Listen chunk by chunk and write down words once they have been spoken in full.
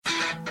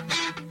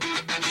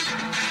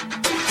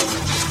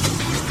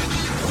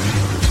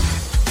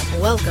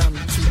Welcome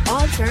to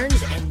All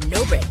Turns and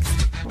No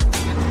Breaks.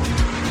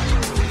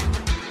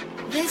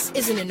 This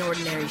isn't an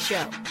ordinary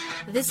show.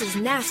 This is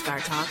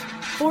NASCAR talk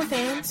for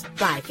fans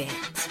by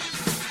fans.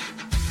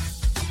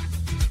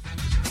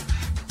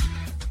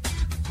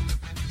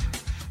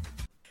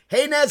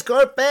 Hey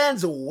NASCAR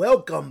fans,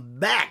 welcome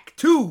back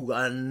to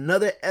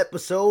another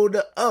episode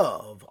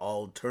of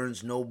All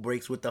Turns No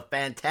Breaks with the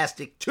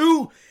Fantastic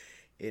Two.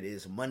 It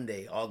is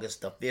Monday,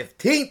 August the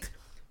 15th.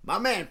 My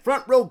man,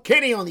 Front Row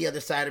Kenny on the other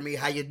side of me.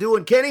 How you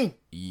doing, Kenny?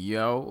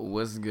 Yo,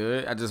 what's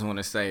good? I just want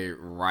to say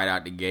right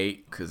out the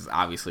gate, because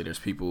obviously there's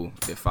people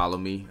that follow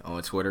me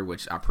on Twitter,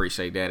 which I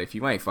appreciate that. If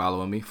you ain't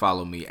follow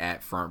me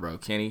at Front Row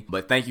Kenny.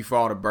 But thank you for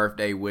all the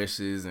birthday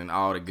wishes and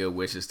all the good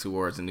wishes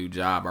towards a new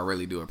job. I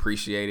really do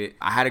appreciate it.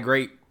 I had a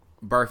great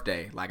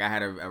birthday. Like, I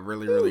had a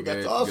really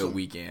good awesome. good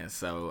weekend.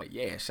 So,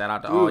 yeah, shout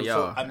out to all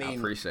y'all. So, I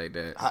appreciate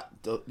that. I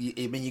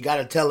mean, you got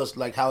to tell us,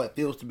 like, how it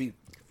feels to be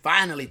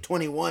finally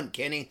 21,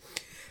 Kenny.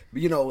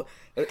 You know,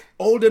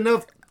 old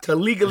enough to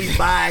legally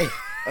buy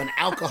an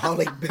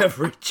alcoholic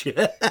beverage.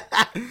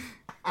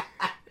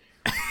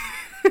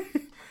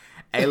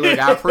 Hey, look,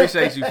 I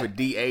appreciate you for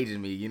de-aging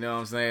me. You know what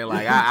I'm saying?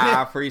 Like,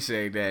 I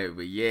appreciate that.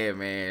 But, yeah,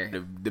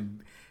 man,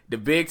 the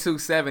big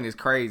 2-7 is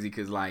crazy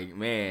because, like,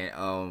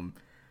 man,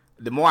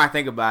 the more I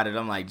think about it,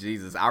 I'm like,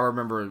 Jesus, I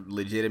remember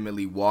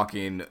legitimately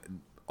walking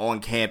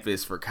on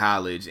campus for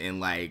college and,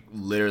 like,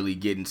 literally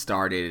getting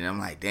started. And I'm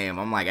like, damn,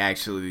 I'm, like,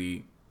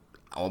 actually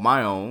on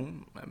my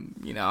own.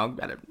 You know,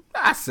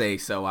 I say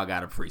so. I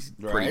got a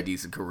pretty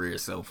decent career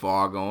so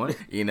far going.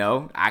 You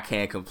know, I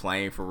can't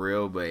complain for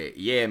real. But,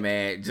 yeah,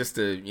 man, just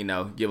to, you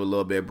know, give a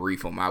little bit of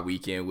brief on my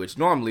weekend, which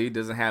normally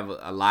doesn't have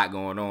a lot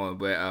going on.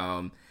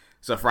 But,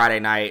 so Friday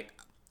night,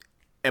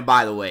 and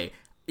by the way,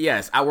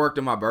 yes, I worked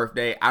on my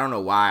birthday. I don't know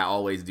why I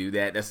always do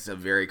that. That's a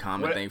very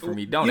common thing for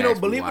me. Don't ask me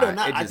believe why. it or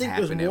not, I think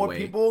there's more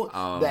people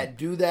that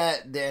do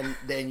that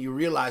than you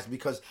realize,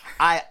 because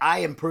I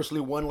am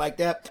personally one like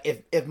that.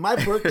 If my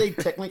birthday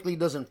technically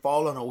doesn't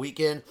fall on a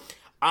weekend,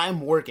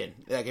 I'm working.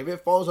 Like, if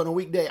it falls on a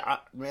weekday,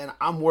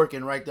 I'm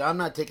working right there. I'm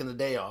not taking the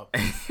day off.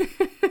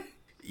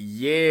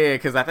 Yeah,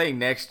 because I think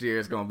next year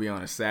it's going to be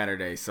on a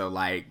Saturday. So,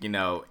 like, you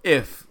know,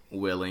 if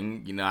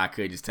willing, you know, I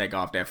could just take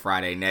off that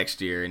Friday next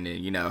year and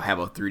then, you know, have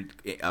a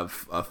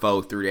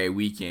full 3-day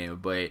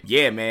weekend. But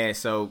yeah, man,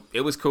 so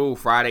it was cool.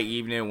 Friday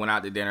evening, went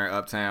out to dinner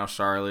uptown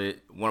Charlotte,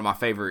 one of my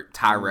favorite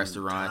Thai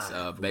restaurants,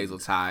 Basil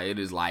Thai. It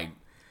is like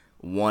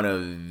one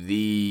of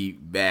the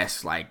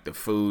best. Like, the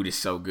food is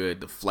so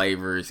good, the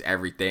flavors,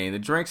 everything. The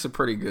drinks are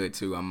pretty good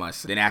too, I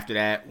must say. Then after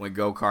that, went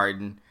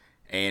go-karting.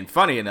 And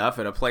funny enough,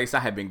 at a place I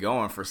had been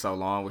going for so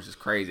long, which is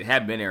crazy. I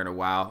hadn't been there in a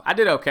while. I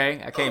did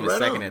okay. I came in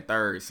second and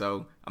third,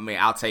 so I mean,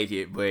 I'll take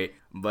it.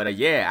 But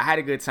yeah, I had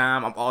a good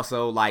time. I'm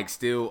also, like,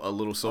 still a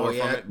little sore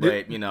from it,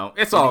 but, you know,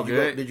 it's all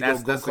good. Did you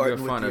that's go the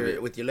good fun of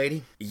it. With your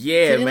lady?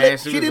 Yeah, man,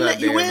 she was up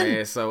there, win?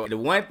 man. So the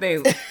one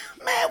thing,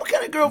 man, what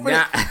kind of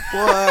girlfriend?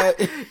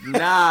 What?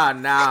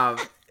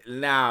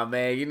 Nah,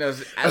 man. You know,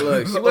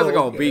 look, she wasn't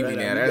gonna beat me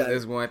now.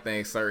 That's one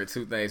thing, sir.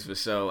 Two things for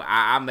sure.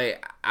 I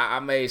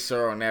made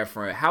sure on that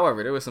front.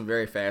 However, there were some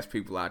very fast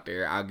people out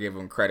there. I'll give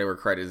them credit where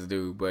credit is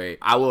due. But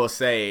I will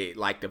say,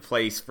 like, the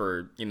place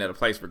for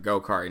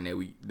go-karting that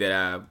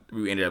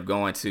we ended up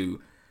going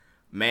to,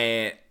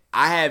 man,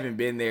 I hadn't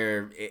been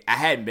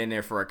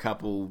there for a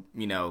couple,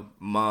 you know,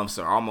 months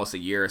or almost a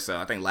year or so.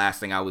 I think last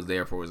thing I was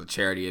there for was a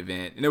charity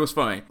event, and it was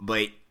fun.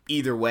 But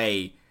either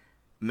way,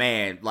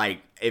 man,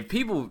 like, if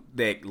people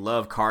that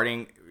love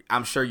karting,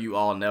 I'm sure you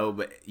all know,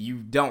 but you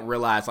don't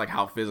realize, like,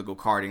 how physical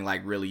karting,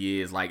 like,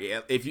 really is. Like,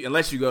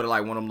 unless you go to,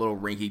 like, one of them little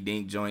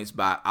rinky-dink joints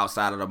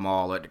outside of the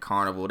mall at the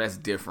carnival, that's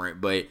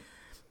different. But,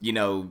 you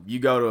know, you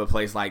go to a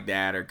place like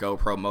that, or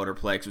GoPro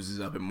Motorplex, which is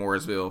up in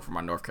Mooresville for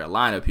my North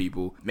Carolina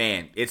people,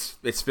 man, it's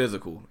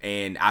physical,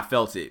 and I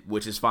felt it,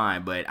 which is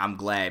fine. But I'm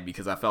glad,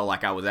 because I felt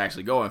like I was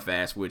actually going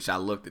fast, which I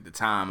looked at the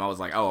time. I was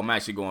like, oh, I'm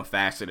actually going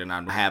faster than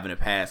I'm having to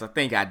pass. I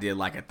think I did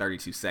like a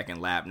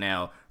 32-second lap.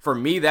 Now, for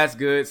me, that's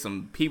good.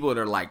 Some people that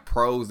are like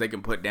pros, they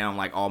can put down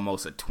like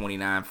almost a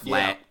 29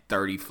 flat,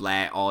 30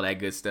 flat, all that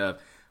good stuff.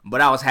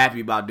 But I was happy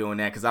about doing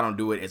that, because I don't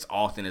do it as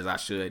often as I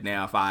should.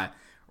 Now, if I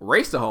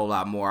raced a whole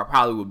lot more, I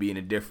probably would be in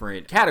a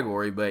different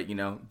category, but, you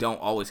know, don't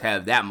always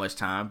have that much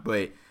time.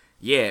 But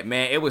yeah,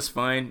 man, it was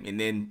fun. And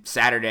then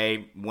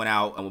Saturday, went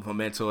out with my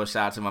mentor.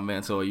 Shout out to my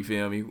mentor, you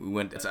feel me? We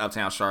went to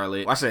uptown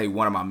Charlotte. Well, I should say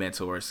one of my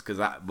mentors, because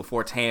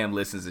before Tam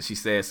listens and she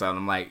says something,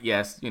 I'm like,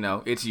 yes, you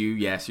know, it's you.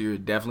 Yes, you're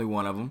definitely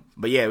one of them.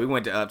 But yeah, we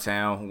went to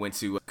uptown, went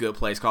to a good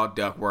place called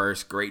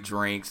Duckworth's, great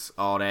drinks,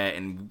 all that,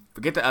 and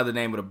forget the other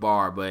name of the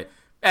bar, but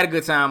had a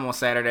good time on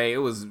Saturday. It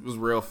was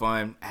real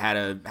fun. Had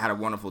a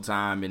wonderful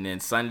time. And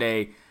then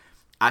Sunday,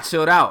 I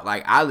chilled out.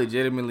 Like, I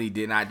legitimately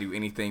did not do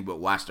anything but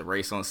watch the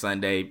race on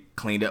Sunday. I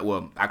cleaned up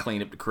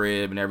the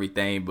crib and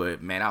everything,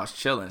 but, man, I was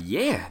chilling.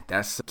 Yeah,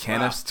 that's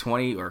Kenneth's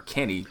 20, or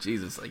Kenny,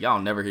 Jesus, like,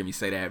 y'all never hear me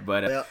say that,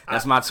 but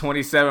that's my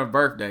 27th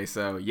birthday.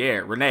 So,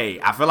 yeah,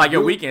 Renee, I feel like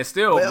your weekend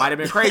still might have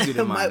been crazy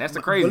than mine. That's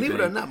the crazy thing. Believe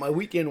it or not, my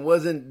weekend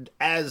wasn't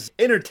as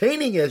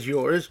entertaining as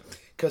yours,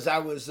 because I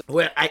was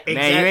exactly,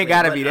 man, you ain't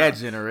gotta be that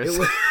generous.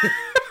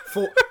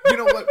 You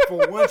know what?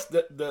 For once,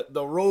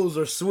 the roles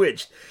are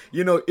switched.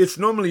 You know, it's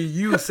normally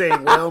you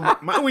saying, "Well,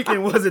 my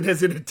weekend wasn't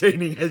as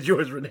entertaining as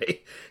yours,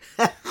 Renee."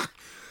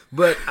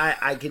 But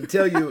I can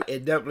tell you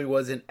it definitely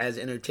wasn't as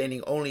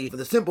entertaining, only for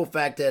the simple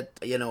fact that,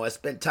 you know, I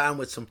spent time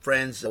with some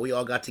friends. We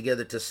all got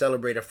together to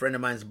celebrate a friend of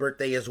mine's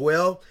birthday as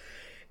well.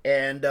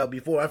 And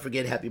before I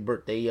forget, happy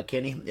birthday,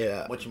 Kenny,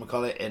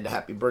 whatchamacallit, and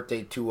happy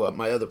birthday to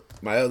my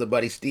other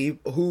buddy, Steve,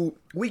 who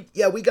we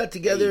got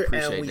together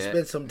and we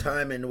spent some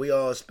time, and we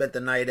all spent the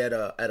night at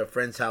a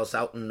friend's house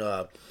out in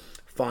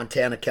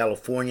Fontana,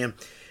 California.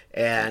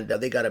 And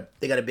they got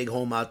a big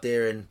home out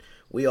there, and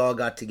we all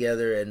got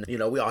together, and, you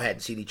know, we all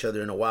hadn't seen each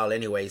other in a while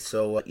anyway.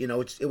 So, you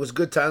know, it was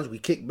good times. We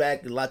kicked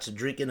back, lots of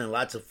drinking and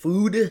lots of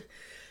food.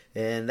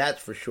 And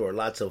that's for sure.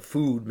 Lots of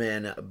food,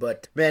 man.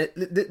 But, man,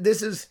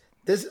 this is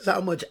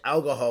how much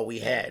alcohol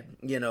we had.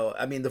 You know,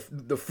 I mean,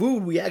 the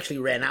food we actually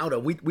ran out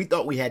of. We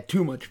thought we had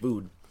too much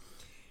food.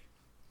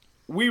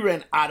 We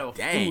ran out of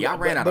food. Y'all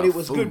ran out of food. But it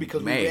was good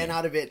because we ran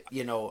out of it,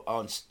 you know,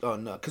 on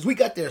because we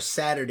got there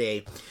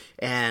Saturday,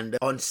 and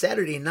on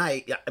Saturday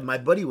night, my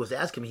buddy was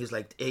asking me. He's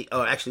like, "Hey,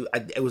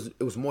 it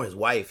was more his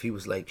wife." She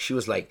was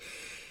like,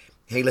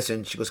 "Hey,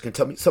 listen," she goes, "Can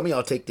tell me some of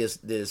y'all take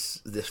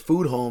this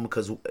food home,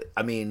 because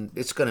I mean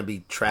it's gonna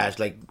be trash,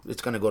 like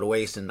it's gonna go to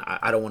waste, and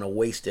I don't want to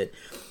waste it."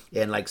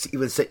 And like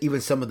even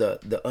some of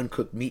the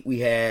uncooked meat we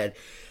had.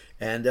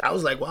 And I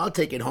was like, well, I'll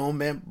take it home,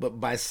 man. But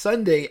by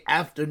Sunday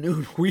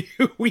afternoon, we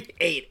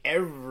ate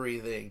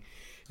everything.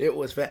 It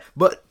was fat.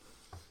 But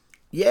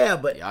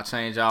y'all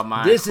change y'all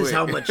mind. This is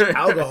how much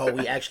alcohol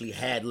we actually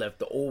had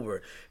left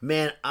over.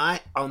 Man,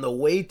 on the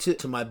way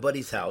to my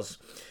buddy's house,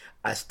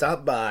 I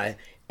stopped by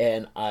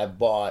and I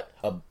bought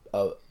an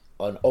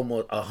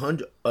almost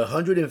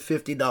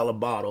 $150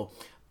 bottle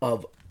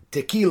of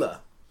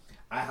tequila.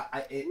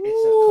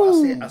 It's a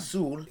Clase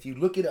Azul. If you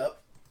look it up.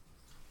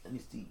 Let me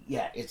see.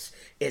 Yeah, it's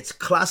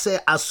Clase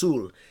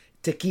Azul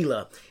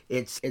tequila.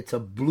 It's a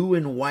blue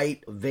and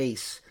white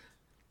vase.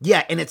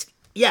 Yeah, and it's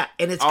got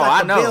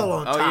the bell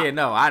on top. Oh yeah,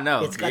 no, I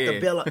know. It's got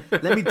the bell on.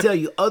 Let me tell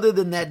you, other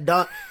than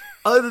Don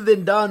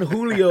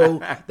Julio,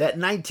 that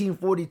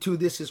 1942,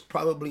 this is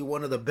probably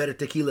one of the better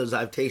tequilas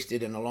I've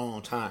tasted in a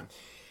long time.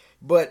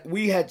 But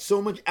we had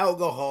so much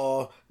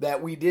alcohol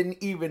that we didn't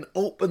even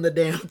open the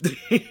damn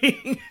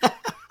thing.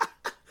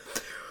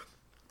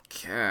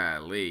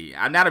 Golly,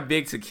 I'm not a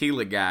big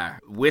tequila guy.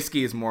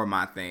 Whiskey is more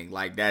my thing.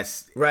 Like,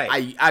 that's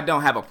right. I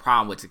don't have a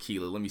problem with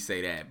tequila. Let me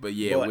say that. But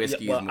yeah,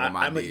 whiskey is more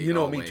my thing. You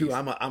know always. Me too.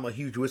 I'm a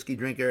huge whiskey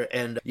drinker,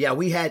 and yeah,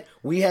 we had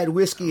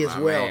whiskey as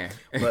well. Man.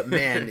 But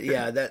man,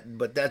 yeah,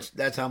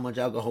 that's how much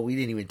alcohol. We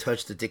didn't even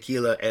touch the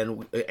tequila,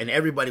 and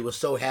everybody was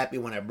so happy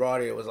when I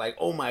brought it. It was like,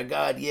 oh my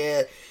God,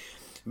 yeah,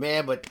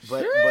 man. But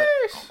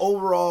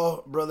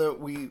overall, brother,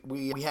 we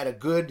had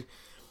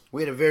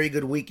a very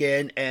good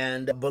weekend,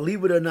 and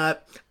believe it or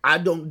not, I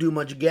don't do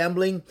much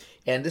gambling,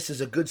 and this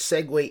is a good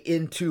segue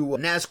into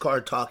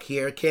NASCAR talk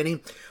here, Kenny.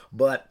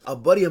 But a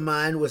buddy of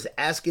mine was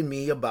asking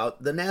me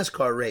about the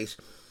NASCAR race,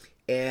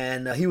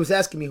 and he was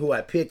asking me who I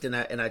picked, and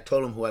I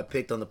told him who I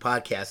picked on the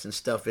podcast and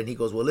stuff, and he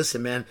goes, well,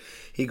 listen, man,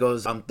 he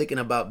goes, I'm thinking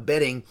about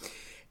betting,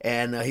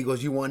 and he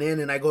goes, you want in?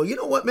 And I go, you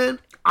know what, man?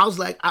 I was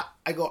like,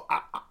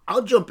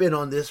 I'll jump in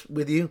on this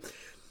with you.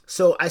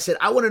 So I said,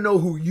 I want to know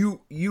who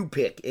you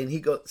pick. And he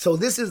goes, so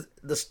this is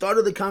the start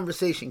of the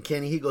conversation,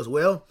 Kenny. He goes,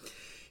 well,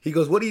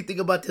 what do you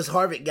think about this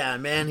Harvick guy,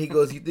 man? He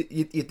goes,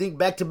 you think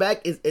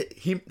back-to-back,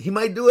 he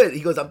might do it. He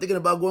goes, I'm thinking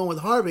about going with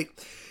Harvick.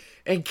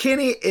 And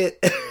Kenny,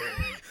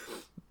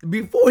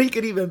 before he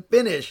could even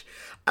finish,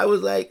 I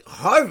was like,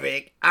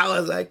 Harvick? I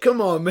was like, come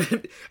on,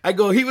 man. I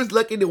go, he was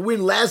lucky to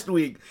win last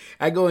week.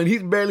 I go, and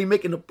he's barely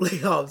making the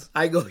playoffs.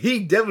 I go, he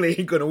definitely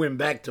ain't going to win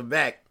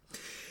back-to-back.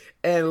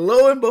 And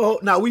lo and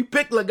behold, now we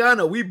picked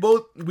Logano. We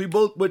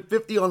both put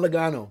 50 on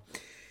Logano,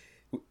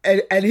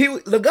 and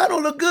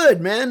Logano looked good,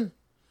 man.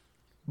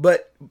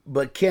 But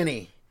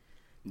Kenny,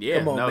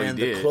 come on, man.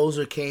 The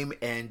closer came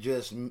and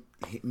just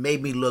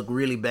made me look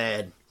really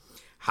bad.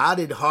 How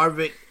did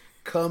Harvick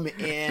come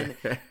in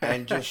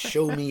and just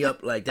show me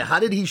up like that? How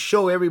did he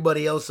show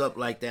everybody else up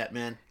like that,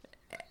 man?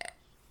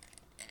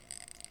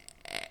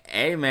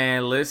 Hey,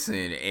 man, listen,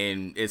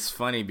 and it's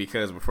funny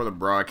because before the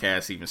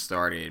broadcast even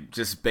started,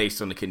 just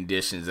based on the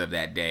conditions of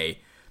that day,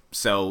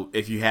 so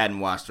if you hadn't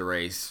watched the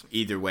race,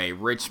 either way,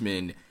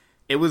 Richmond,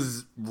 it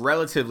was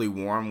relatively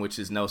warm, which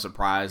is no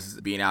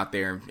surprise being out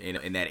there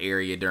in that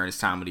area during this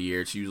time of the year.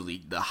 It's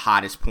usually the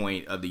hottest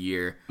point of the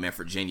year in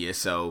Virginia,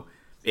 so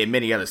in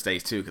many other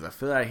states too, because I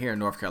feel like here in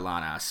North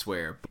Carolina, I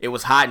swear. It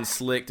was hot and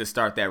slick to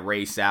start that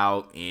race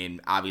out,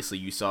 and obviously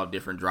you saw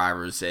different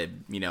drivers that,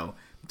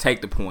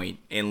 take the point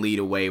and lead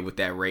away with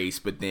that race.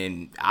 But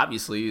then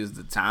obviously as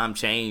the time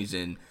changed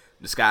and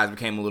the skies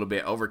became a little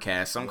bit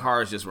overcast, some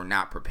cars just were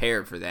not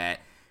prepared for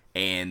that.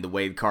 And the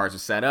way the cars were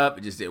set up,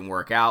 it just didn't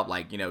work out.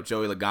 Like,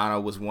 Joey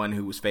Logano was one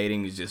who was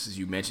fading, just as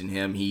you mentioned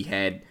him. He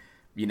had,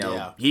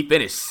 he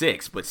finished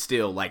 6th, but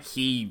still, like,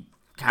 he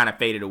kind of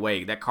faded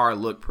away. That car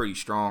looked pretty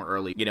strong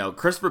early.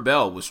 Christopher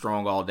Bell was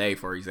strong all day,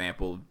 for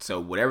example. So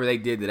whatever they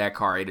did to that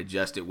car, it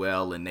adjusted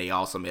well, and they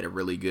also made a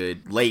really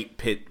good late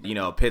pit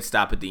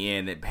stop at the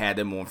end that had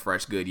them on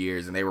fresh good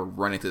years, and they were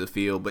running to the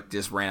field, but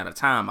just ran out of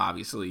time,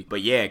 obviously.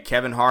 But yeah,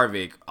 Kevin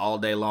Harvick all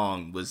day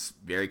long was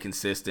very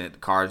consistent. The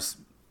cars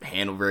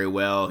handled very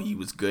well. He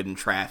was good in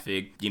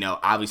traffic.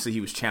 Obviously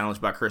he was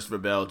challenged by Christopher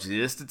Bell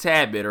just a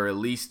tad bit, or at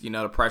least,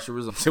 the pressure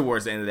was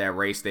towards the end of that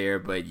race there.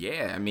 But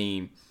yeah,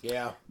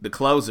 the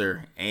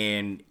closer,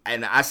 and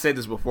I said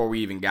this before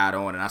we even got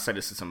on, and I said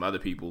this to some other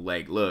people,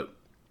 like, look,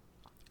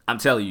 I'm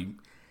telling you,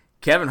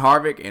 Kevin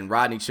Harvick and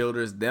Rodney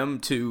Childers, them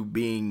two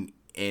being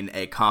in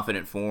a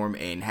confident form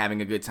and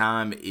having a good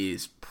time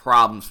is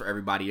problems for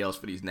everybody else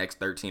for these next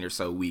 13 or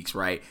so weeks,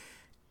 right?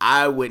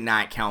 I would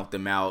not count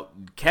them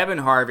out. Kevin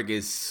Harvick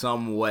is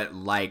somewhat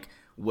like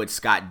what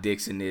Scott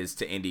Dixon is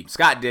to Indy.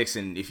 Scott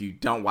Dixon, if you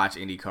don't watch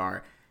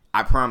IndyCar,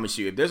 I promise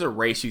you, if there's a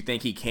race you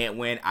think he can't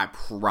win, I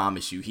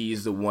promise you, he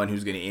is the one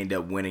who's going to end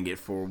up winning it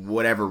for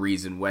whatever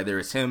reason, whether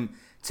it's him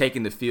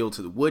taking the field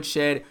to the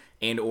woodshed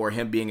and or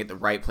him being at the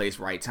right place,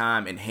 right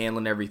time, and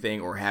handling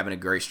everything, or having a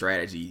great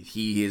strategy.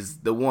 He is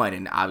the one,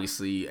 and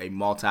obviously a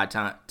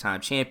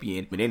multi-time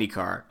champion in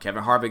IndyCar.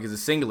 Kevin Harvick is a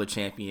singular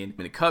champion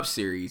in the Cup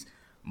Series,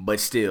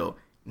 but still,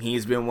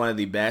 he's been one of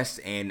the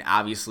best, and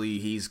obviously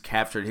he's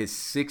captured his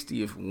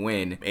 60th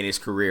win in his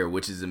career,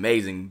 which is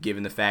amazing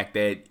given the fact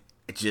that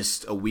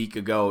just a week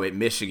ago at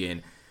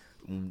Michigan,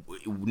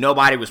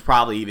 nobody was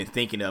probably even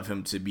thinking of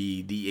him to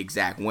be the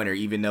exact winner,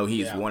 even though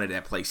he's won at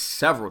that place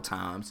several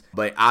times.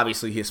 But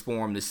obviously his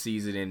form this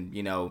season,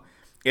 and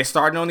it's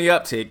starting on the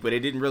uptick, but it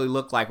didn't really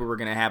look like we were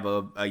gonna have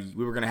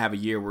a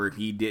year where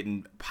he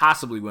didn't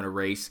possibly win a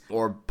race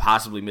or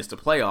possibly miss the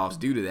playoffs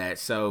due to that.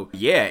 So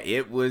yeah,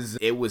 it was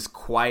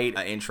quite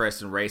an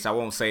interesting race. I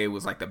won't say it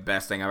was like the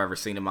best thing I've ever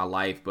seen in my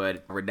life,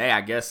 but Renee,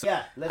 I guess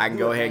I can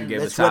go ahead and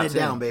give Let's the top run it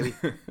 10. down, baby.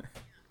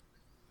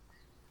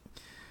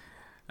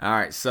 All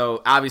right,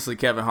 so obviously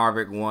Kevin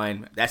Harvick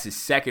won. That's his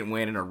second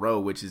win in a row,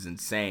 which is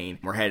insane.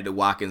 We're headed to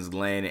Watkins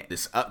Glen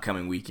this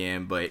upcoming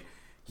weekend, but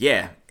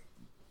yeah,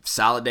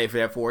 solid day for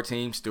that 4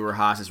 team.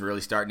 Stewart-Haas is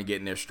really starting to get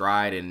in their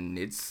stride, and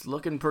it's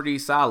looking pretty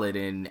solid.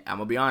 And I'm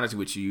going to be honest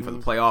with you, for the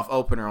playoff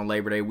opener on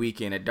Labor Day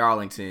weekend at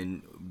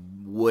Darlington,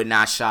 would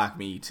not shock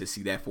me to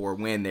see that Ford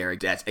win there.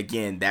 That's,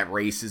 again, that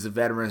race is a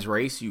veterans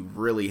race. You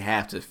really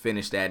have to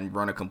finish that and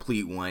run a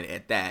complete one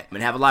at that.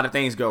 And have a lot of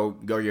things go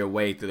your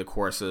way through the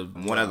course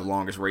of one of the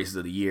longest races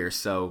of the year.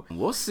 So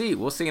we'll see.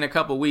 We'll see in a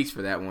couple weeks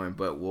for that one,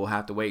 but we'll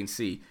have to wait and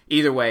see.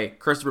 Either way,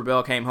 Christopher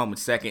Bell came home in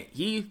second.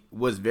 He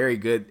was very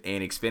good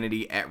in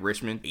Xfinity at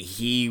Richmond.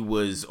 He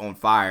was on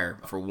fire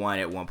for one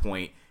at one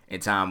point in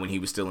time when he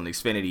was still in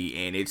Xfinity,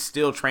 and it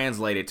still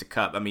translated to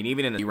Cup.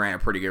 He ran a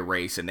pretty good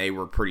race, and they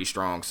were pretty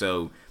strong.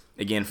 So,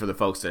 again, for the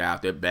folks that are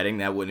out there betting,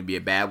 that wouldn't be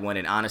a bad one.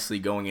 And honestly,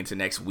 going into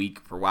next week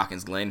for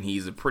Watkins Glen,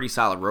 he's a pretty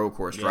solid road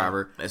course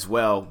driver as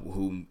well,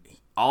 who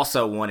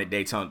also won at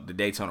the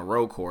Daytona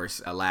Road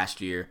Course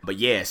last year. But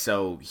yeah,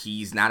 so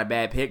he's not a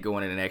bad pick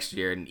going into next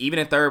year. And even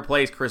in third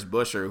place, Chris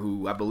Buescher,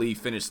 who I believe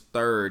finished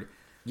third.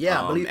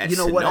 Yeah, I believe. You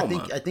know what?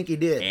 I think he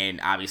did. And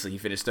obviously, he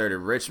finished third at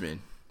Richmond.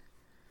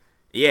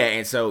 Yeah,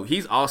 and so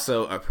he's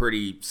also a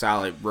pretty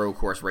solid road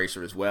course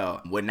racer as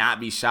well. Would not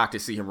be shocked to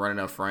see him running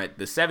up front.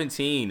 The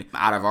 17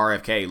 out of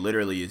RFK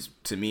literally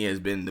to me has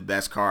been the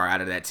best car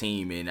out of that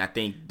team, and I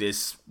think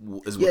this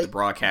is what the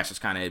broadcasters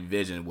kind of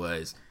envisioned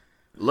was,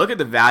 look at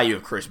the value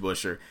of Chris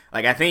Buescher.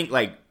 I think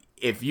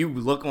if you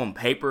look on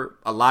paper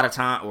a lot of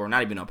time, or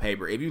not even on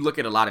paper, if you look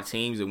at a lot of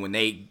teams and when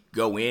they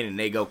go in and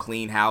they go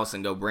clean house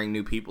and go bring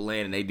new people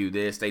in and they do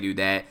this, they do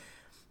that,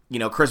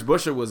 Chris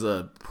Buescher was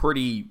a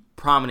pretty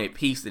prominent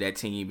piece to that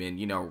team, and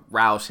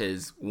Roush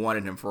has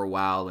wanted him for a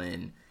while.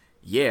 And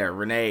yeah,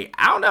 Renee,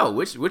 I don't know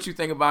what you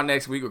think about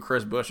next week with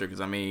Chris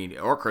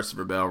Buescher, or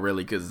Christopher Bell,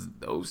 really, because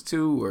those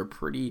two are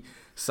pretty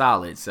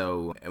solid.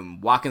 So,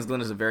 and Watkins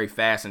Glen is a very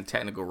fast and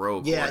technical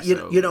road course.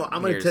 I'm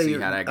going to tell you,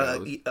 how that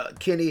goes.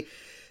 Kenny,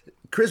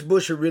 Chris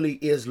Buescher really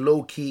is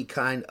low-key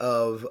kind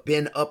of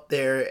been up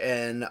there,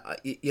 and,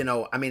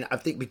 I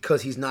think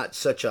because he's not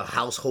such a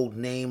household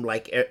name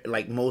like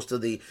most of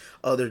the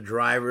other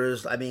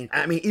drivers.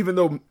 Even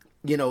though,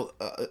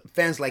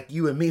 fans like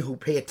you and me who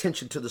pay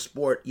attention to the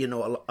sport,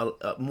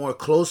 more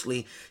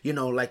closely,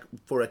 like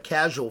for a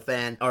casual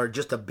fan or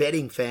just a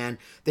betting fan,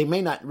 they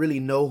may not really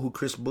know who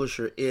Chris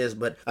Buescher is,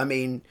 but,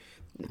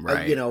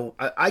 right.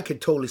 I could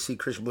totally see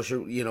Chris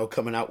Buescher,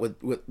 coming out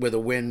with a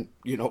win,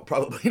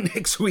 probably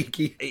next week,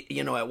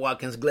 at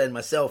Watkins Glen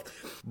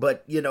myself.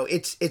 But,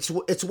 it's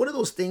one of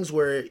those things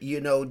where,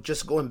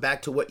 just going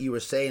back to what you were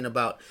saying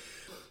about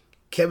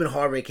Kevin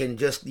Harvick and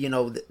just,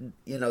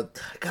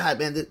 God,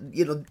 man,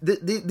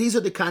 these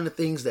are the kind of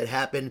things that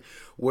happen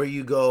where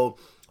you go,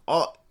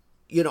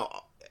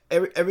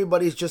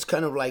 everybody's just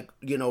kind of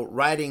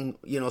riding,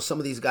 some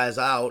of these guys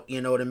out,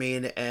 you know what I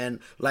mean? And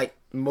like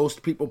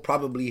most people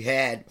probably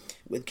had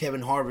with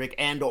Kevin Harvick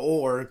and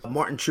or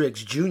Martin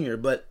Truex Jr.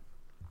 But,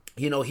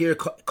 here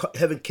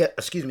Kevin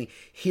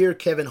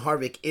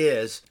Harvick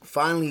is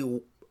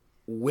finally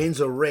wins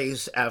a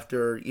race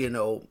after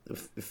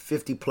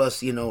 50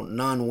 plus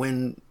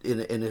non-win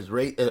in his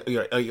race,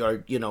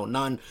 or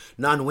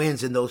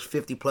non-wins in those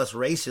 50 plus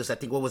races. I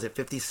think, what was it,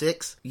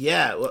 56?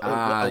 Yeah,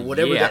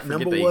 whatever that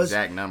number was.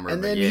 Exact number,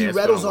 and then he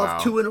rattles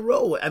off 2 in a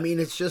row. I mean,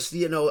 it's just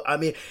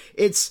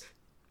it's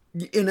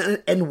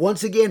and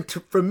once again,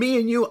 for me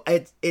and you,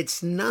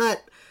 it's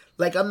not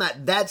like I'm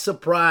not that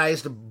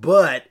surprised,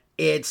 but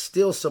it's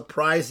still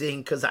surprising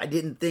because I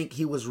didn't think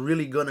he was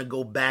really gonna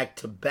go back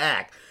to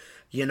back.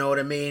 You know what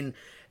I mean?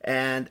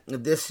 And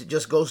this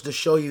just goes to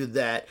show you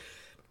that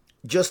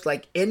just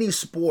like any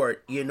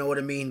sport, you know what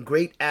I mean?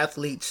 Great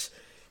athletes,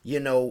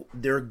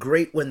 they're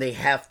great when they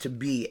have to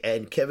be.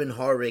 And Kevin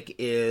Harvick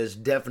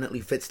definitely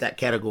fits that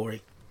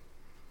category.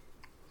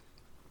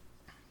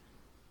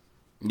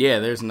 Yeah,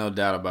 there's no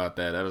doubt about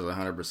that. That is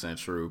 100%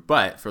 true.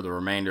 But for the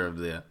remainder of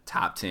the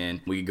top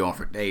 10, we could go on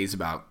for days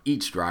about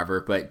each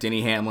driver. But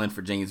Denny Hamlin,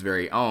 Virginia's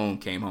very own,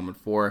 came home in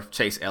 4th.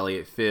 Chase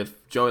Elliott, 5th.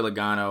 Joey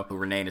Logano, who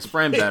Renee and his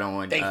friend bet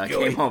on,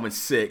 came home in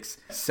 6th.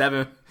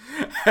 7th.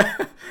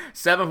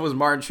 7th was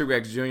Martin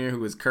Truex Jr.,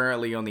 who is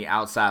currently on the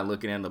outside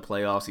looking in the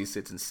playoffs. He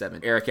sits in 7th.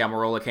 Eric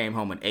Almirola came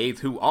home in 8th,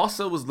 who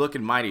also was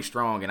looking mighty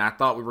strong. And I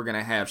thought we were going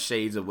to have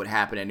shades of what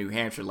happened at New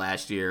Hampshire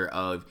last year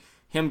of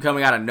him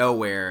coming out of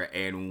nowhere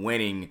and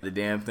winning the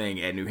damn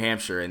thing at New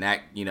Hampshire, and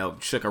that,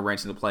 shook a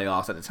wrench in the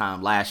playoffs at the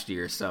time last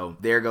year. So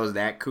there goes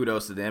that.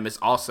 Kudos to them. It's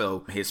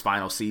also his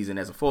final season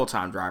as a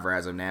full-time driver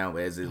as of now,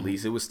 as at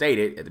least it was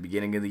stated at the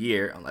beginning of the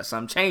year, unless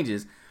something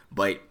changes.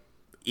 But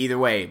either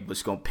way, we're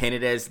just going to pin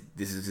it as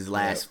this is his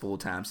last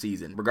full-time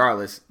season.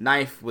 Regardless,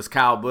 9th was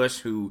Kyle Busch,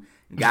 who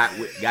got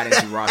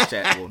into Ross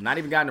Chastain. Well, not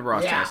even got into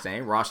Ross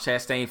Chastain. Ross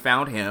Chastain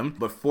found him,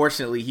 but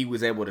fortunately he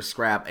was able to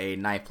scrap a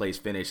 9th place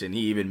finish, and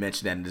he even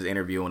mentioned that in his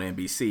interview on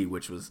NBC,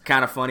 which was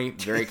kind of funny,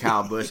 very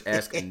Kyle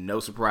Busch-esque, and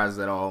no surprises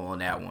at all on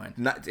that one.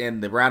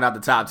 And the round out the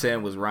top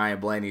 10 was Ryan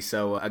Blaney,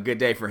 so a good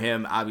day for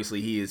him. Obviously,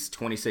 he is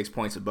 26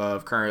 points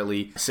above,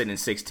 currently sitting in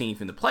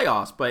 16th in the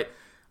playoffs, but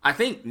I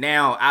think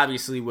now,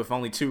 obviously, with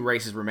only 2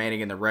 races remaining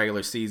in the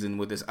regular season,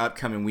 with this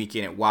upcoming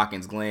weekend at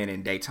Watkins Glen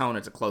and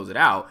Daytona to close it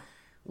out,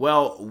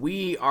 well,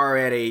 we are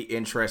at a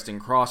interesting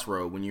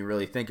crossroad when you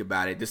really think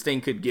about it. This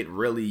thing could get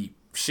really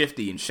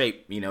shifty in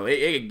shape.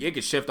 It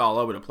could shift all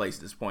over the place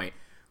at this point.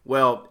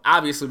 Well,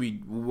 obviously,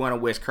 we want to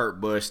wish Kurt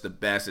Busch the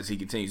best as he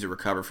continues to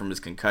recover from his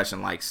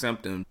concussion-like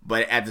symptom.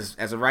 But as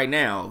of right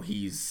now,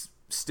 he's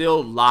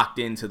still locked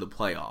into the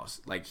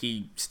playoffs. Like,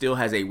 he still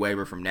has a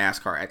waiver from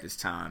NASCAR at this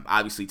time.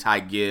 Obviously,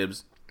 Ty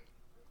Gibbs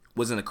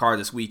was in the car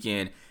this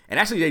weekend. And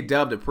actually, they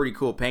dubbed a pretty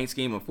cool paint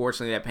scheme.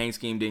 Unfortunately, that paint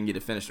scheme didn't get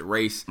to finish the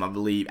race. I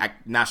believe, I'm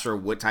not sure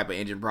what type of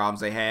engine problems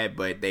they had,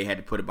 but they had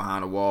to put it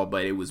behind a wall.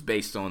 But it was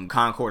based on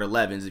Concord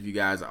 11s. If you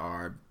guys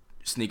are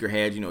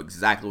sneakerheads, you know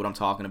exactly what I'm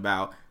talking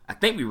about. I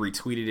think we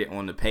retweeted it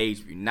on the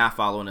page. If you're not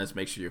following us,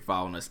 make sure you're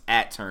following us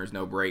at Turns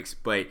No Breaks.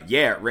 But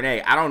yeah,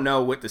 Renee, I don't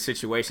know what the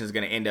situation is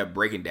going to end up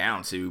breaking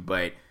down to,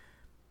 but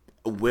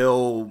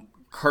will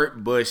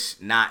Kurt Busch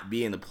not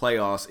be in the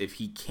playoffs if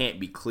he can't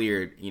be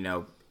cleared,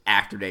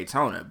 after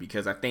Daytona?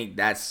 Because I think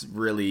that's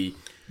really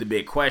the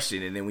big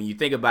question. And then when you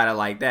think about it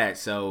like that,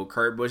 so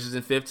Kurt Busch is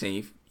in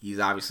 15th. He's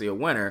obviously a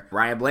winner.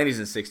 Ryan Blaney's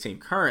in 16th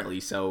currently.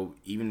 So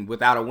even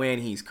without a win,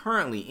 he's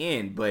currently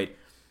in. But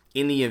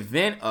in the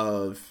event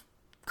of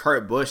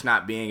Kurt Busch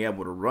not being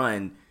able to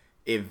run,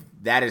 if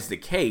that is the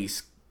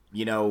case,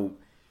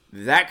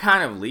 that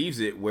kind of leaves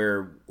it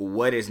where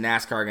what is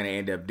NASCAR going to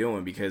end up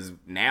doing? Because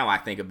now I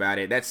think about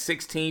it, that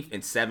 16th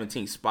and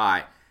 17th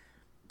spot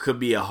could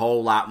be a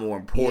whole lot more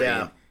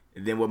important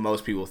than what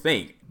most people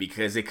think,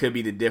 because it could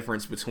be the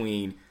difference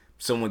between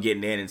someone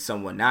getting in and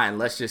someone not. And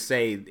let's just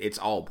say it's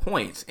all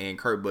points and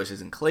Kurt Busch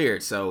isn't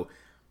cleared. So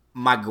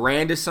my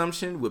grand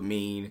assumption would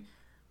mean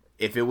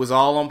if it was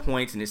all on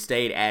points and it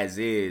stayed as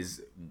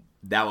is,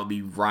 that would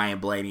be Ryan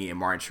Blaney and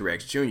Martin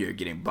Truex Jr.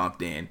 getting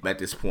bumped in at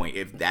this point.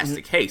 If that's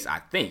the case, I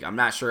think. I'm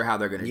not sure how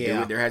they're going to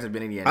do it. There hasn't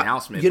been any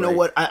announcement.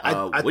 What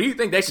do you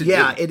think they should do?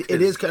 Yeah, it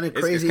is kind of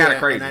crazy. It's kind of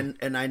crazy.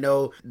 And I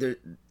know,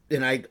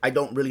 I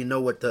don't really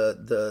know what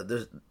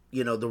the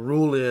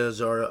rule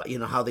is, or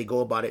how they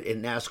go about it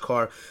in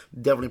NASCAR.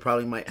 Definitely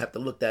probably might have to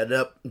look that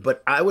up.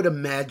 But I would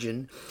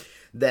imagine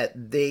that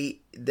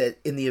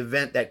in the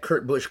event that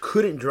Kurt Busch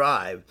couldn't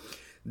drive,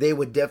 they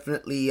would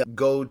definitely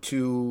go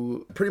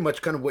to pretty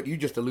much kind of what you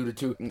just alluded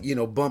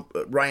to, bump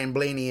Ryan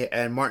Blaney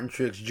and Martin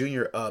Truex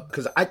Jr. up,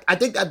 because I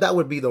think that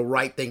would be the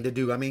right thing to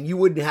do. I mean, you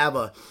wouldn't have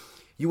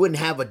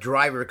a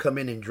driver come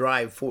in and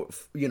drive for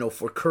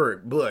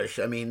Kurt Busch.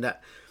 I mean,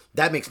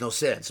 that makes no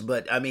sense.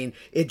 But I mean,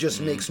 it just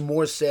makes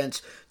more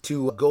sense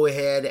to go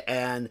ahead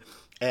and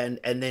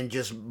then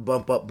just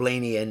bump up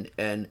Blaney and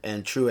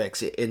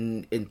Truex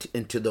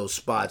into those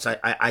spots.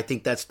 I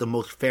think that's the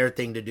most fair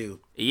thing to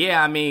do.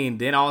 Yeah, I mean,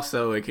 then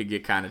also it could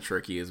get kind of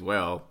tricky as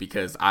well,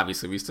 because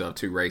obviously we still have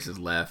 2 races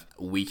left.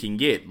 We can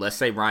let's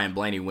say Ryan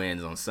Blaney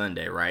wins on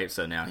Sunday, right?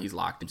 So now he's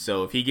locked in.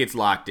 So if he gets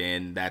locked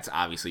in, that's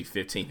obviously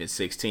 15th and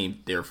 16th.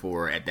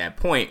 Therefore, at that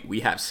point,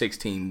 we have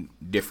 16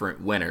 different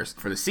winners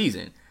for the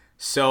season.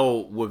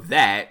 So with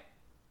that,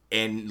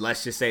 and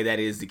let's just say that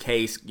is the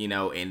case,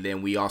 and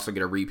then we also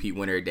get a repeat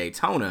winner at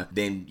Daytona,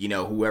 then,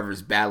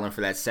 whoever's battling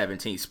for that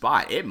 17th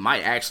spot, it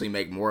might actually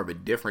make more of a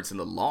difference in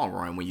the long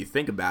run when you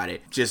think about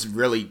it. Just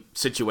really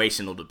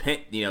situational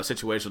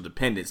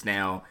dependence.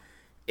 Now,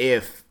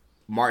 if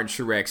Martin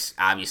Truex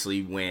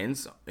obviously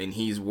wins, and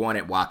he's won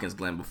at Watkins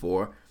Glen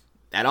before,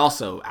 that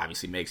also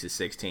obviously makes it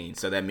 16.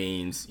 So that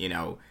means,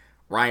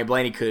 Ryan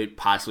Blaney could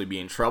possibly be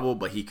in trouble,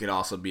 but he could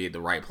also be at the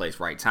right place,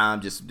 right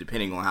time, just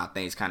depending on how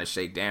things kind of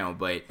shake down.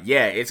 But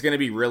yeah, it's going to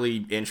be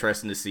really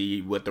interesting to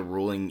see what the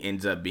ruling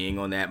ends up being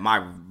on that.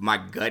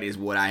 My gut is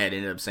what I had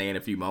ended up saying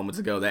a few moments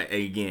ago. That,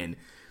 again,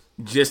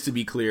 just to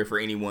be clear for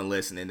anyone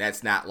listening,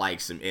 that's not like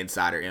some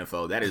insider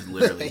info. That is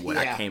literally what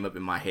I came up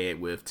in my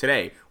head with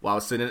today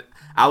while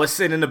I was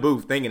sitting in the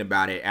booth thinking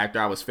about it after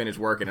I was finished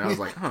working, and I was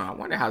like, I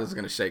wonder how this is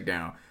going to shake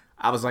down.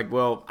 I was like,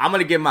 well, I'm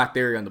going to give my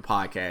theory on the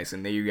podcast,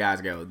 and there you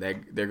guys go.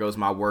 There goes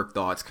my work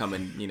thoughts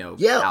coming,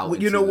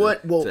 out you know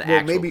what? Well,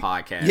 maybe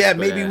podcast. Yeah, but,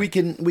 maybe we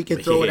can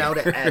throw it out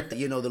at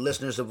the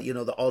listeners of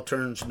the All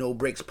Turns No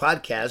Breaks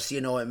podcast,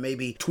 and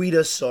maybe tweet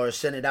us or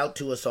send it out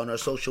to us on our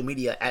social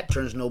media at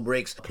Turns No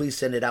Breaks. Please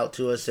send it out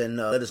to us and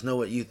let us know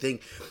what you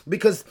think,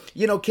 because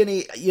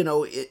Kenny,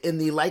 in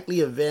the likely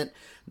event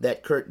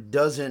that Kurt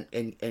doesn't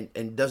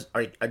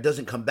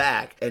doesn't come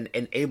back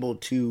and able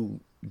to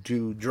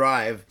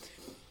drive.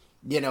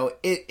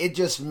 It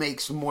just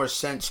makes more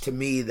sense to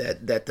me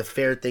that the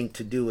fair thing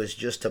to do is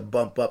just to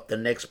bump up the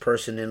next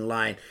person in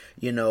line,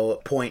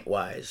 point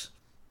wise.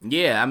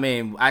 Yeah, I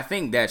mean, I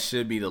think that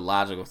should be the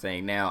logical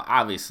thing. Now,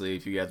 obviously,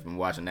 if you guys have been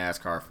watching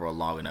NASCAR for a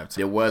long enough time,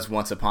 there was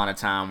once upon a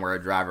time where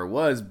a driver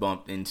was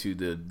bumped into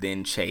the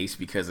then chase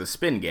because of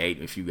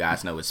Spingate. If you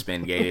guys know what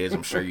Spingate is,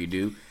 I'm sure you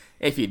do.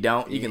 If you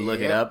don't, you can look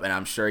it up, and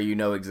I'm sure you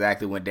know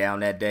exactly what went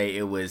down that day.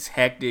 It was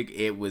hectic.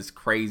 It was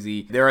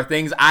crazy. There are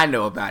things I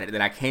know about it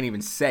that I can't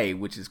even say,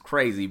 which is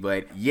crazy.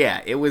 But,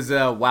 yeah, it was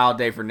a wild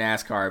day for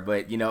NASCAR.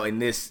 But, in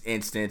this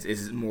instance,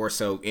 it's more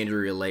so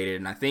injury-related.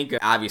 And I think,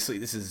 obviously,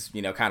 this is,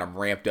 kind of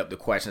ramped up the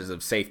questions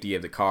of safety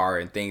of the car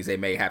and things they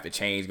may have to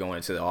change going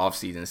into the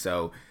offseason.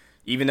 So,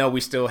 even though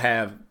we still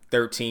have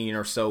 13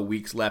 or so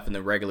weeks left in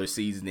the regular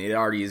season, it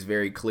already is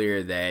very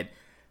clear that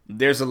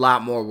there's a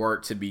lot more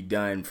work to be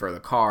done for the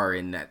car.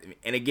 And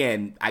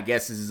again, I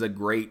guess this is a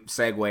great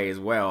segue as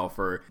well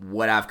for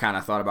what I've kind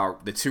of thought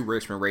about the two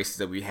Richmond races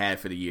that we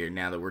had for the year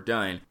now that we're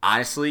done.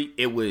 Honestly,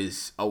 it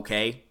was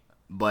okay.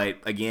 But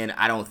again,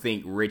 I don't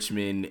think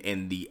Richmond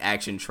and the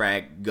action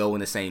track go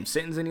in the same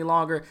sentence any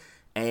longer.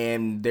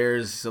 And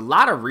there's a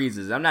lot of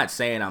reasons. I'm not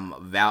saying I'm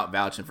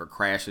vouching for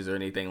crashes or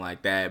anything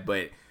like that.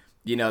 But,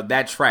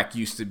 that track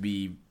used to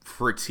be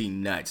pretty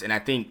nuts. And I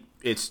think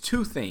it's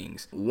two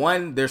things.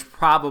 One, there's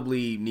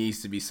probably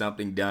needs to be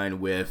something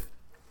done with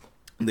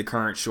the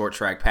current short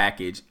track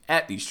package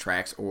at these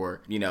tracks,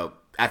 or,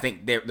 I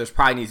think there's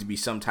probably needs to be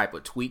some type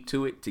of tweak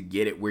to it to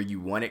get it where you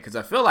want it. Because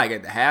I feel like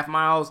at the half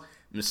miles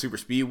and the super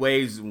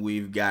speedways,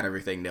 we've got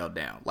everything nailed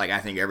down. Like, I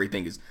think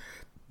everything is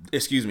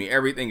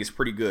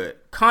pretty good.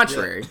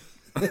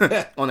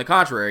 On the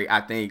contrary, I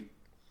think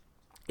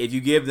if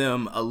you give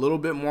them a little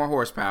bit more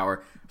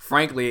horsepower,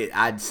 frankly,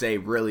 I'd say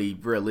really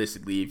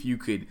realistically, if you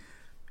could,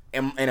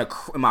 in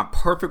my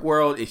perfect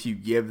world, if you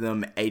give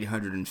them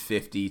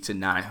 850 to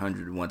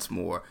 900 once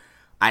more,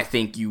 I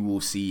think you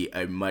will see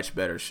a much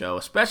better show,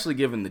 especially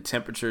given the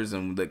temperatures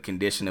and the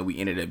condition that we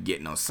ended up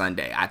getting on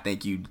Sunday. I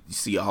think you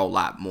see a whole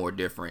lot more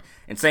different.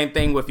 And same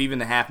thing with even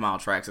the half-mile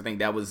tracks. I think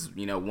that was,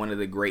 one of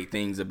the great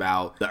things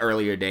about the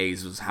earlier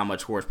days was how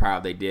much horsepower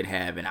they did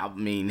have. And I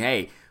mean,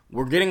 hey,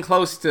 we're getting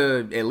close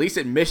to, at least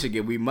at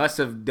Michigan, we must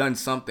have done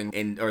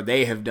something, or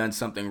they have done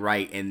something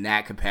right in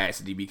that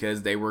capacity,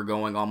 because they were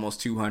going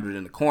almost 200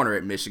 in the corner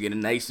at Michigan,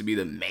 and that used to be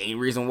the main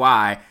reason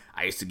why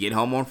I used to get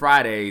home on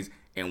Fridays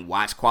and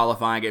watch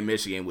qualifying at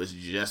Michigan, was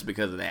just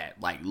because of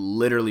that, like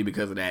literally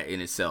because of that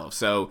in itself.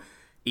 So,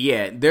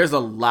 yeah, there's a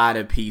lot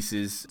of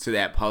pieces to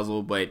that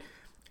puzzle, but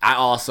I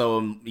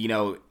also,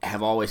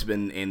 have always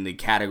been in the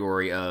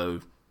category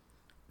of,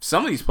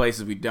 some of these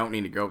places we don't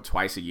need to go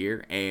twice a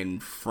year,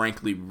 and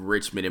frankly,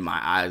 Richmond in my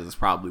eyes is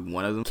probably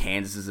one of them.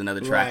 Kansas is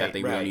another track I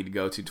think we don't need to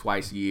go to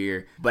twice a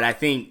year. But I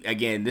think,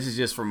 again, this is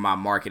just from my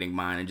marketing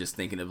mind and just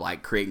thinking of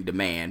like creating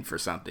demand for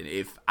something.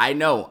 If I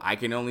know I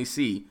can only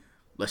see,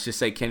 let's just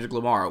say Kendrick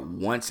Lamar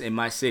once in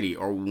my city,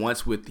 or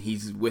once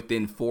he's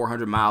within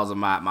 400 miles of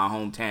my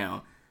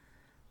hometown,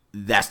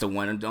 that's the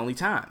one and only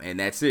time, and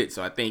that's it.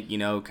 So I think,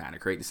 kind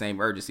of create the same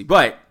urgency.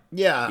 But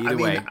yeah, either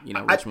way,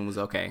 Richmond was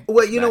okay.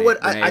 Well, you know what?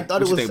 I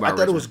thought it was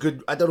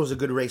good. I thought it was a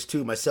good race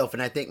too myself,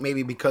 and I think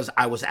maybe because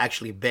I was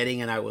actually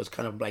betting and I was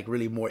kind of like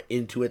really more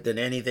into it than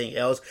anything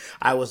else,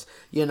 I was,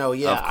 I had a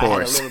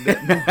little bit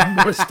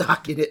more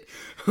stock in it.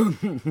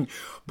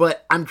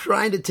 But I'm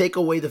trying to take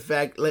away the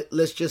fact.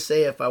 Let's just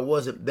say if I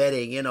wasn't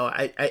betting,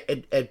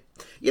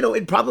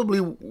 it probably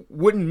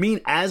wouldn't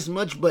mean as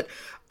much. But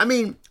I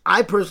mean,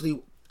 I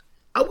personally,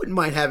 I wouldn't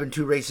mind having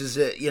 2 races,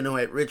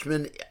 at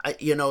Richmond.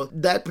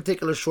 That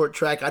particular short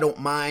track, I don't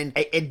mind.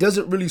 It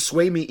doesn't really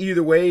sway me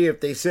either way. If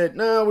they said,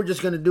 no, we're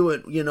just going to do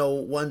it,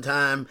 one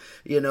time,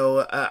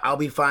 I'll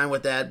be fine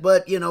with that.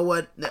 But you know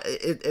what?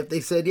 If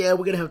they said, yeah,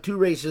 we're going to have 2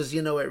 races,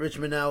 at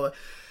Richmond now,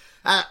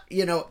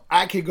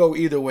 I could go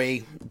either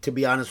way, to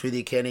be honest with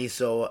you, Kenny.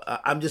 So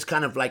I'm just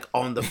kind of like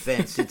on the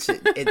fence.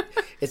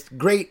 It's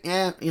great,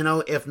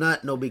 if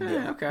not, no big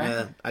deal.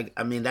 Okay.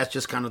 I mean, that's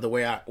just kind of the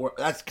way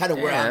that's kind of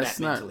where I'm at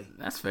mentally.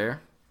 That's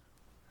fair.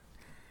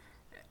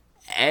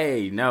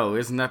 Hey, no,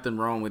 there's nothing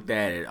wrong with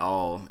that at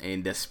all.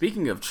 And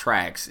speaking of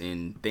tracks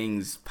and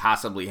things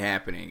possibly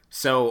happening,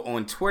 so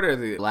on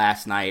Twitter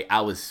last night,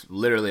 I was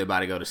literally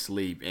about to go to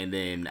sleep, and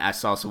then I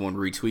saw someone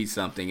retweet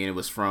something, and it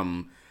was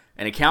from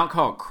an account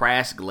called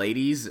Crash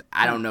Glades.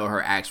 I don't know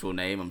her actual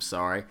name. I'm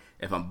sorry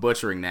if I'm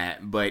butchering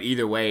that. But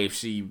either way,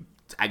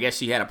 I guess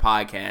she had a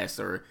podcast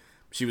or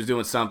she was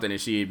doing something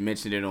and she had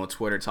mentioned it on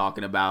Twitter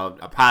talking about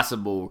a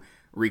possible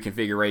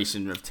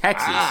reconfiguration of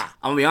Texas. I'm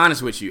gonna be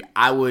honest with you,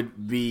 I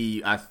would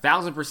be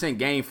 1,000%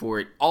 game for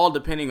it, all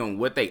depending on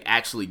what they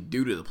actually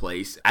do to the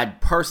place. I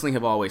personally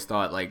have always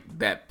thought like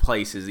that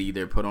place is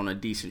either put on a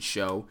decent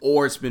show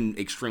or it's been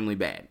extremely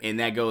bad,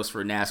 and that goes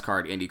for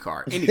NASCAR and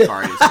IndyCar.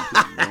 IndyCar is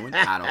completely ruined.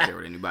 I don't care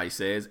what anybody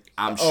says.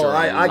 I'm sure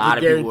a lot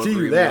of people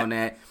agree with me on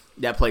that.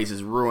 That place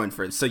is ruined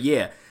for. So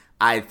yeah,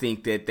 I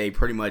think that they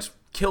pretty much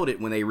killed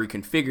it when they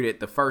reconfigured it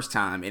the first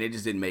time, and it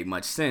just didn't make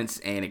much sense,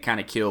 and it kind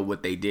of killed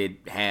what they did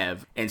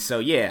have. And so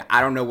yeah,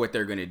 I don't know what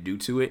they're going to do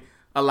to it.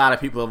 A lot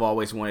of people have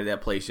always wanted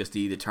that place just to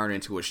either turn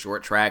into a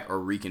short track or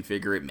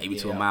reconfigure it maybe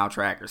to a mile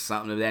track or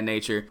something of that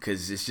nature,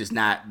 because it's just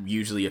not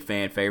usually a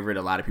fan favorite.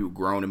 A lot of people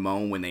groan and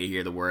moan when they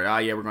hear the word, oh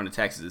yeah, we're going to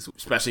Texas,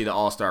 especially the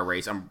All-Star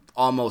race. I'm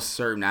almost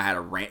certain I had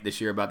a rant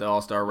this year about the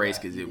All-Star race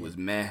because it was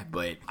meh,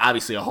 but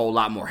obviously a whole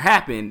lot more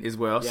happened as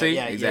well. Exactly.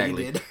 Yeah, you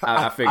did.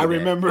 I figured I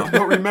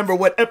don't remember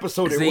what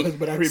episode it was,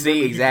 but I remember.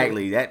 See,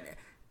 exactly.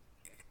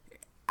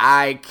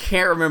 I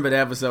can't remember the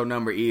episode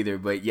number either,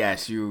 but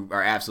yes, you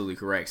are absolutely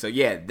correct. So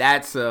yeah,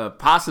 that's a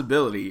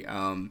possibility.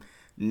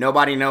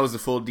 Nobody knows the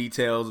full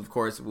details. Of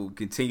course, we'll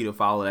continue to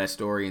follow that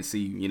story and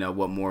see,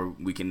 what more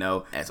we can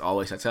know. As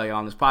always, I tell you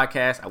on this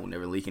podcast, I will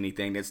never leak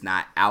anything that's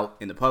not out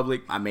in the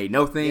public. I may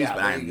know things, but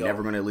I am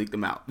never going to leak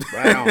them out.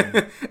 Right on.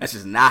 That's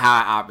just not how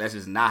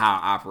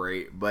I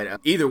operate. But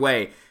either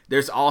way,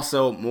 there's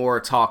also more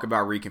talk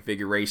about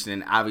reconfiguration,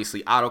 and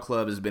obviously Auto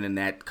Club has been in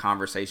that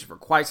conversation for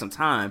quite some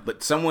time.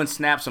 But someone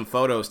snapped some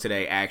photos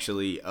today,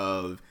 actually,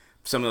 of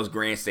some of those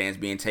grandstands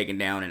being taken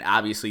down, and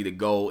obviously the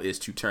goal is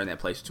to turn that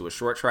place into a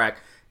short track.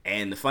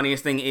 And the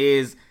funniest thing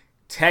is,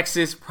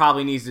 Texas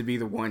probably needs to be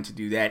the one to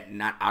do that,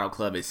 not Auto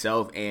Club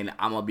itself. And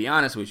I'm going to be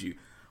honest with you,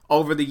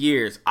 over the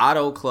years,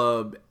 Auto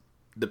Club,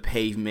 the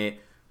pavement,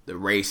 the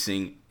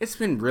racing, it's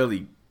been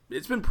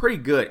pretty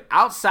good.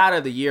 Outside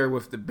of the year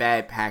with the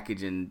bad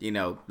package and,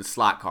 the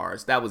slot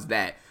cars, that was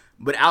that.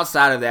 But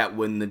outside of that,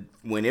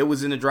 when it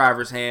was in the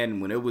driver's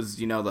hand, when it was,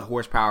 the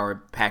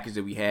horsepower package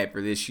that we had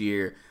for this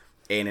year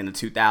and in the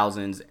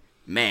 2000s,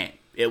 man,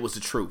 it was the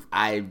truth.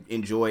 I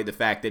enjoyed the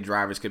fact that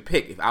drivers could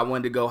pick. If I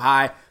wanted to go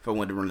high, if I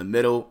wanted to run the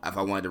middle, if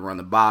I wanted to run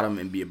the bottom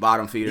and be a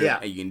bottom feeder,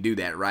 and you can do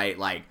that, right?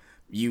 Like,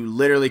 you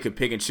literally could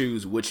pick and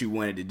choose what you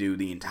wanted to do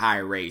the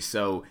entire race.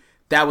 So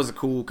that was a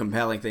cool,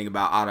 compelling thing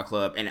about Auto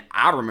Club. And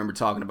I remember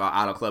talking about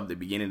Auto Club at the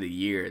beginning of the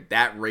year.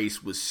 That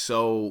race was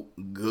so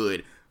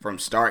good from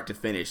start to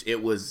finish.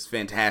 It was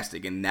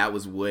fantastic, and that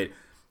was what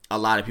a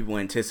lot of people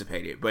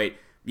anticipated. But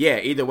yeah,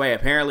 either way,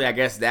 apparently I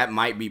guess that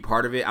might be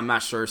part of it. I'm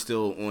not sure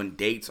still on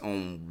dates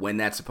on when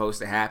that's supposed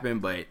to happen.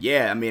 But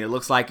yeah, I mean, it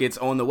looks like it's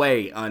on the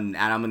way. And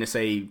I'm going to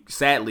say,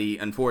 sadly,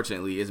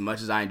 unfortunately, as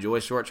much as I enjoy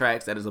short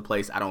tracks, that is a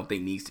place I don't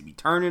think needs to be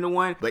turned into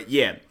one. But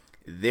yeah,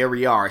 there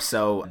we are.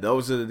 So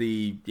those are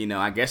the,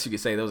 I guess you could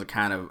say those are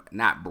kind of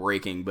not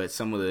breaking, but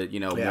some of the,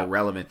 more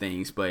relevant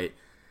things. But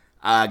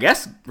I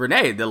guess,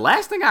 Renee, the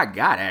last thing I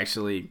got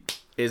actually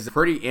is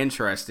pretty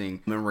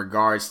interesting in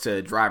regards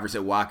to drivers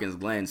at Watkins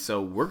Glen.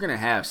 So we're going to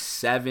have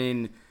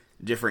 7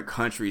 different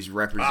countries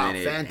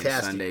represented in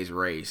Sunday's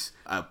race.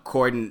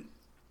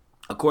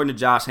 According to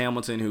Josh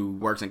Hamilton, who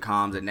works in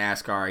comms at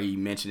NASCAR, he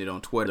mentioned it on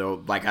Twitter.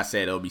 Like I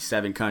said, it'll be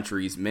 7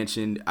 countries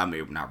represented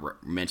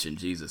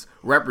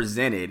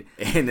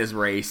in this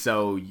race.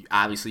 So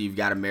obviously you've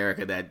got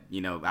America that,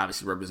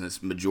 obviously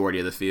represents majority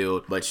of the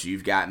field. But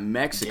you've got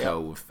Mexico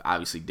with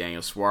obviously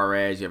Daniel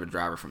Suarez. You have a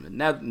driver from the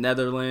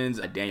Netherlands,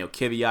 Daniel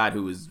Kvyat,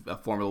 who is a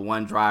Formula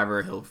 1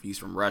 driver. He's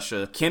from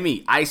Russia.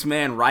 Kimi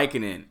Iceman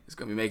Raikkonen is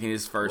going to be making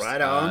his first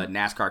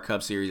NASCAR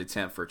Cup Series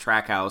attempt for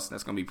Trackhouse.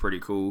 That's going to be pretty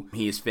cool.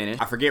 He is finished.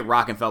 I forget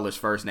Rockenfeller's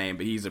first name,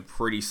 but he's a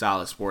pretty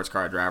solid sports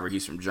car driver.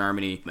 He's from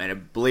Germany, and I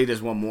believe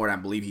there's one more, and I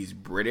believe he's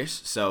British.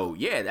 So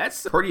yeah,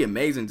 that's pretty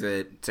amazing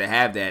to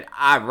have that.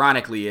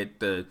 Ironically, at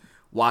the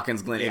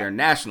Watkins Glen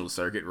International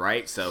Circuit,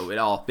 right? So it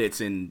all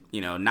fits in,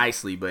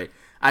 nicely. But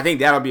I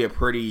think that'll be a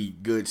pretty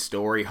good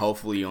story,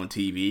 hopefully on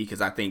TV, because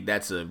I think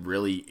that's a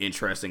really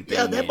interesting thing.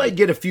 Yeah, that might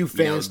get a few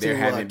fans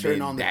to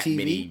turn on the TV.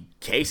 Many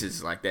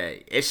cases like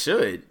that. It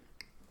should.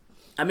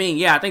 I mean,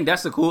 yeah, I think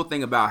that's the cool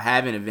thing about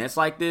having events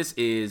like this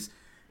is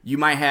you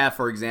might have,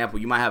 for example,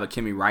 a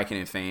Kimi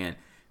Räikkönen fan.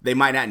 They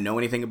might not know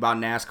anything about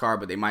NASCAR,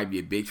 but they might be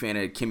a big fan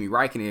of Kimi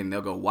Räikkönen, and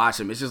they'll go watch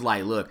him. It's just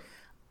like, look,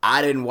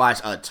 I didn't watch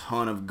a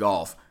ton of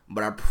golf,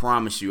 but I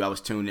promise you I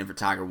was tuned in for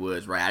Tiger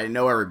Woods, right? I didn't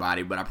know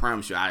everybody, but I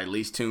promise you I at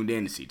least tuned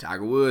in to see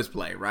Tiger Woods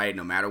play, right?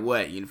 No matter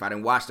what. Even if I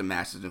didn't watch the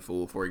Masters in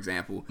full, for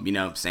example.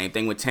 Same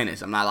thing with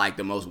tennis. I'm not like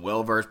the most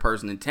well-versed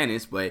person in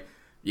tennis, but,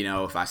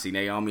 if I see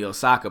Naomi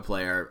Osaka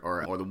play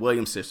or the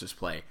Williams sisters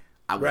play,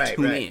 I will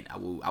tune in. I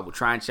will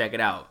try and check it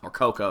out. Or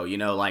Coco,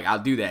 I'll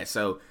do that.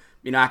 So,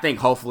 I think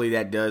hopefully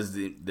that does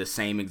the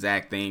same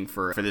exact thing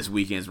for this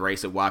weekend's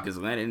race at Watkins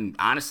Glen. And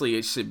honestly,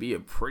 it should be a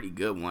pretty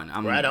good one.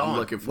 I'm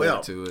looking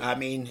forward to it. I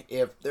mean,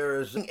 if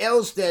there's something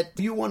else that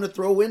you want to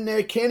throw in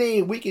there,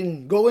 Kenny, we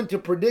can go into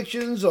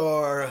predictions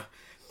or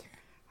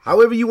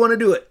however you want to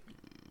do it.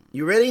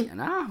 You ready?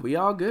 Nah, we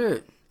all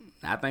good.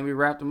 I think we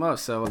wrapped them up.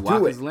 So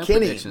Watkins Glen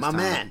predictions, Kenny, my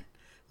man,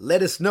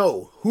 let us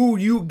know who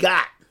you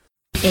got.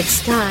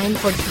 It's time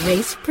for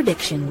race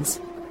predictions.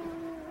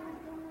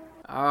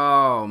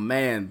 Oh,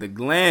 man, the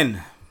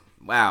Glen.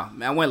 Wow.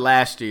 I went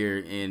last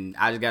year, and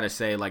I just got to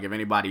say, if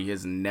anybody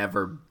has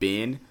never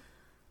been,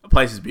 the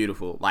place is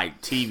beautiful.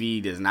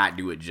 TV does not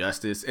do it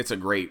justice. It's a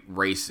great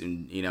race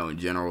in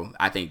general.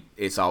 I think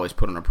it's always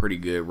put on a pretty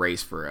good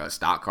race for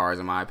stock cars,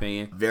 in my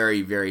opinion.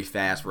 Very, very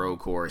fast road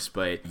course.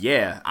 But,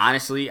 yeah,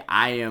 honestly,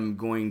 I am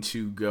going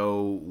to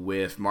go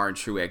with Martin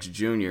Truex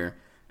Jr.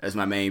 as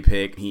my main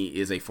pick. He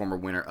is a former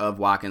winner of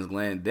Watkins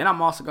Glen. Then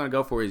I'm also going to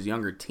go for his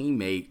younger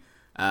teammate,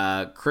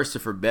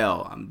 Christopher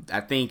Bell.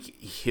 I think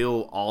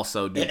he'll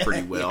also do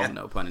pretty well,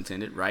 no pun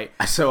intended, right?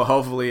 So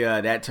hopefully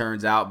that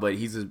turns out, but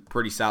he's a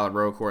pretty solid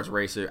road course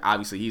racer.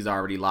 Obviously, he's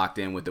already locked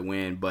in with the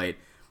win, but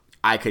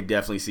I could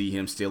definitely see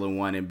him stealing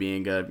one and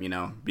being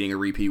a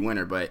repeat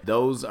winner. But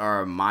those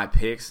are my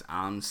picks.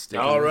 I'm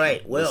sticking. All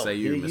right. Well,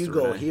 here you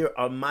go. Renee. Here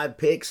are my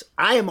picks.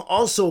 I am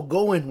also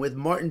going with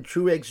Martin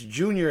Truex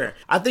Jr.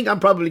 I think I'm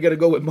probably going to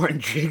go with Martin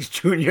Truex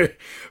Jr.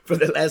 for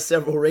the last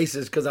several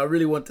races because I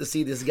really want to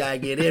see this guy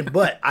get in.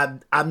 But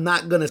I'm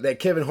not going to. That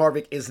Kevin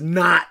Harvick is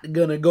not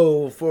going to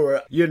go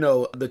for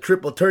the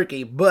triple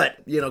turkey.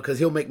 But because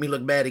he'll make me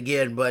look bad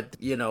again. But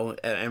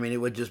I mean, it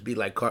would just be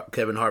like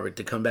Kevin Harvick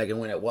to come back and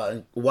win at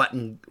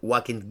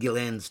Watkins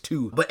Glen's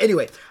too. But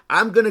anyway,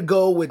 I'm going to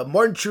go with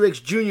Martin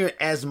Truex Jr.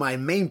 as my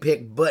main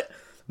pick, but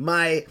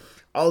my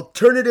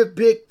alternative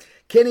pick,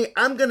 Kenny,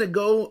 I'm going to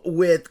go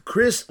with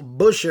Chris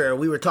Buescher.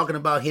 We were talking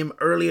about him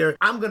earlier.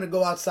 I'm going to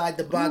go outside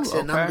the box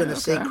and I'm going to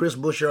say Chris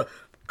Buescher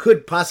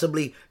could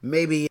possibly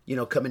maybe,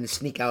 come in and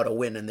sneak out a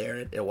win in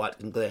there at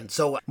Watkins Glen.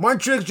 So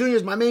Martin Truex Jr.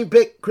 is my main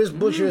pick. Chris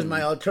Buescher is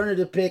my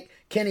alternative pick.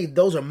 Kenny,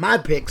 those are my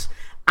picks.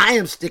 I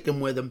am sticking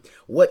with them.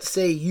 What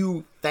say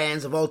you,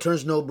 fans of All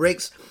Turns No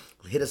Breaks?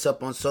 Hit us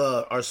up on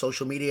our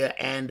social media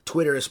and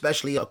Twitter,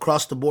 especially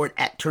across the board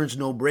at Turns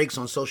No Breaks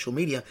on social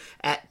media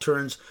at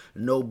Turns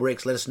No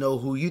Breaks. Let us know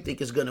who you think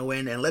is going to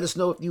win and let us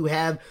know if you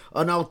have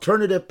an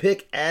alternative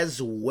pick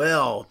as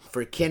well.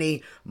 For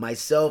Kenny,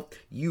 myself,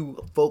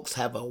 you folks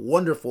have a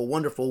wonderful,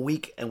 wonderful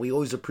week, and we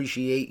always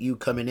appreciate you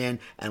coming in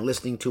and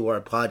listening to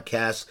our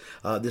podcast.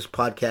 This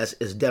podcast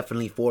is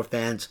definitely for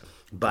fans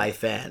by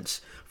fans.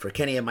 For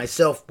Kenny and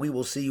myself, we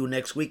will see you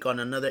next week on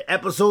another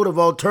episode of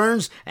All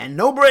Turns and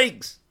No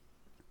Breaks.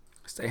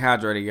 Stay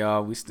hydrated,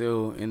 y'all. We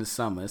still in the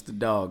summer. It's the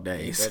dog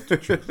days.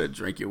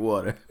 Drink your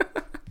water.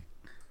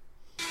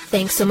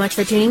 Thanks so much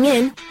for tuning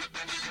in.